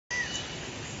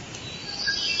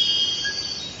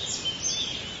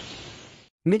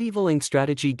Medieval Ink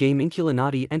strategy game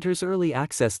Inkulinati enters early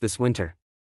access this winter.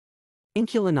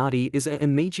 Inkulinati is an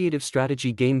imagiative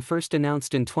strategy game first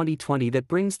announced in 2020 that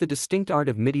brings the distinct art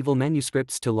of medieval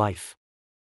manuscripts to life.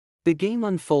 The game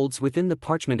unfolds within the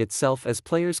parchment itself as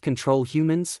players control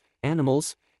humans,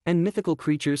 animals, and mythical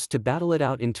creatures to battle it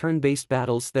out in turn-based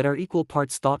battles that are equal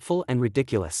parts thoughtful and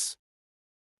ridiculous.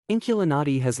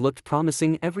 Inkulinati has looked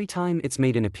promising every time it's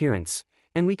made an appearance,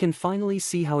 and we can finally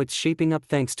see how it's shaping up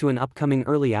thanks to an upcoming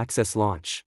early access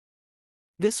launch.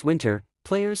 This winter,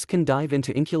 players can dive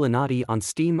into Inkulinati on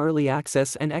Steam Early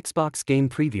Access and Xbox Game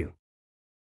Preview.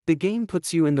 The game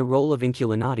puts you in the role of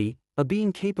Inkulinati, a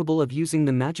being capable of using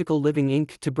the magical living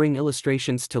ink to bring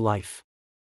illustrations to life.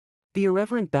 The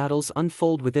irreverent battles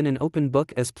unfold within an open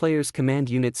book as players command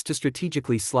units to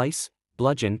strategically slice,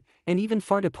 bludgeon, and even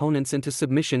fart opponents into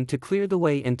submission to clear the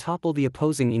way and topple the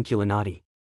opposing Inkulinati.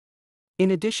 In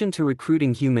addition to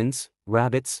recruiting humans,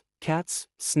 rabbits, cats,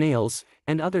 snails,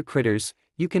 and other critters,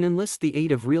 you can enlist the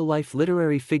aid of real-life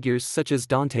literary figures such as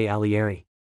Dante Alighieri.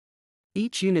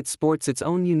 Each unit sports its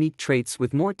own unique traits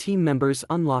with more team members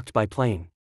unlocked by playing.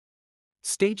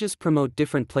 Stages promote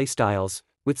different playstyles,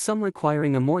 with some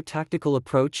requiring a more tactical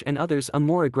approach and others a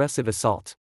more aggressive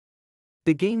assault.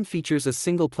 The game features a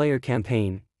single-player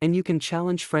campaign, and you can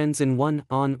challenge friends in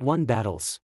one-on-one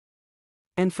battles.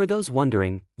 And for those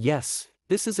wondering, yes,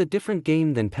 this is a different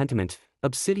game than Pentiment,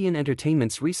 Obsidian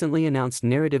Entertainment's recently announced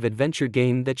narrative adventure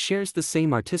game that shares the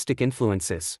same artistic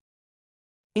influences.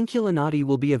 Inkulinati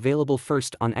will be available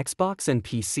first on Xbox and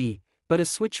PC, but a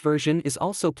Switch version is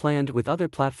also planned with other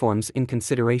platforms in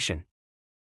consideration.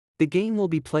 The game will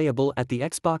be playable at the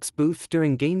Xbox booth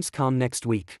during Gamescom next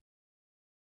week.